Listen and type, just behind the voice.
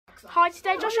Hi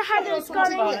today, Jahshohannah's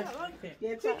going.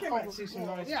 Yeah, take care of Susan.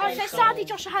 Hi today, sadly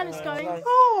Jahshohannah's going.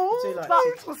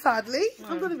 Well, sadly,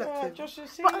 I'm going to bet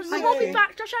But we'll be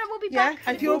back, Jahshohannah will be back.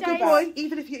 Yeah, if you're a good boy,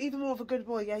 even if you're even more of a good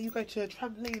boy, yeah, you go to a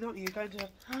trampoline, aren't you? You're going to,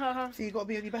 so you've got to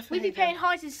be on your best We'll be playing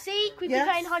hide and seek. We'll be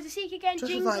playing hide and seek again.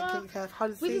 Just like hide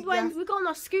and seek. We've got on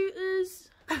our scooters.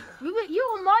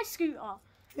 You're on my scooter.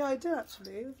 Yeah, I do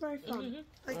actually. It was very fun.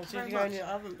 Thank you very much.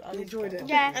 I enjoyed it.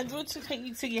 Yeah. And we'll take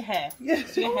you to your hair. Yeah.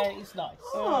 So your hair is nice.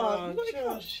 Oh,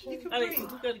 Josh, you can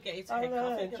breathe. We're going to get you to hair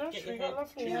cut. Josh, you got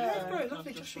lovely hair. Yeah, it's very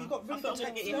lovely. Josh, you got really good texture.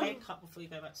 I'm going to get your hair cut before you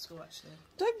go back to school, actually.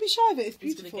 Don't be shy of it. It's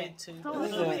beautiful.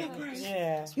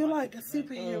 Yeah. You're like a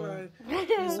superhero.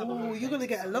 Oh, you're going to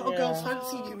get a lot of girls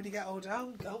fancying you when you get older.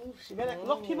 Oh, you better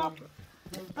lock him up.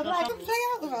 I'm like, come play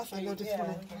out with us. I know, just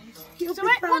want to. So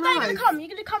what day are you going to come? You're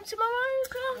going to come tomorrow?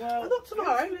 Well, not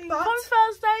tomorrow, but come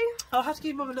Thursday. I'll have to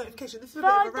give Mum a notification. This is a bit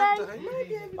of a random. We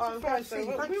won't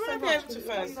be able to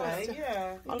Thursday.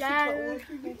 Yeah. I'll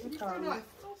think about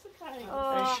all the time.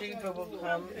 And Sheba will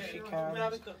come if she can.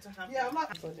 Yeah, I'm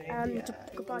like. And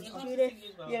goodbye to Judith.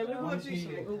 Yeah, we will do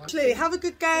something. Ashley, have a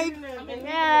good game.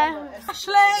 Yeah.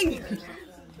 Ashley!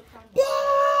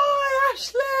 Bye,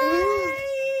 Ashley!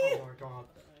 Oh my god.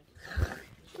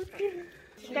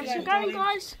 Thanks for going,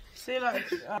 guys. See you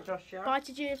later, Josh. Bye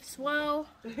to Judith as well.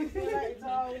 See you later,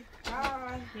 darling.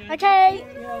 Bye. Okay.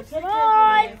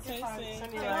 Bye.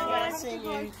 See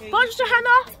you. Bye,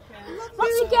 Jahshohannah.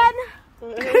 Once again.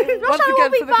 Once again will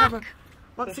be for the back. camera.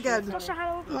 Once again.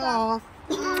 Jahshohannah will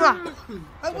be back.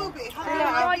 I will be.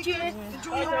 Bye, Judith.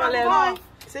 Enjoy your bye.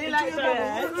 See you later.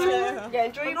 Yeah,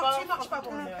 enjoy your Not too much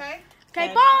bubble, okay?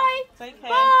 Okay, bye. Take care.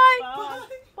 Bye. Bye.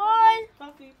 Bye.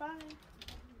 Love you. Bye.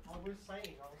 I was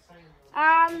saying.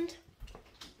 And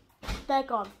they're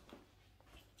gone.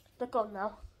 They're gone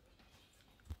now.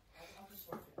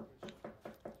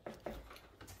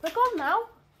 They're gone now.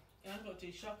 Yeah, I've got to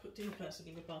do sharp dinner first and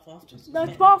give a bath afterwards. No,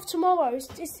 bath tomorrow.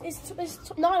 It's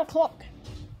 9 o'clock.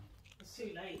 It's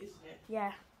too late, isn't it?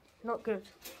 Yeah, not good.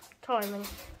 Timing.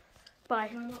 Bye.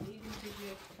 Can I not even give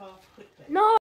you a bath quickly? No.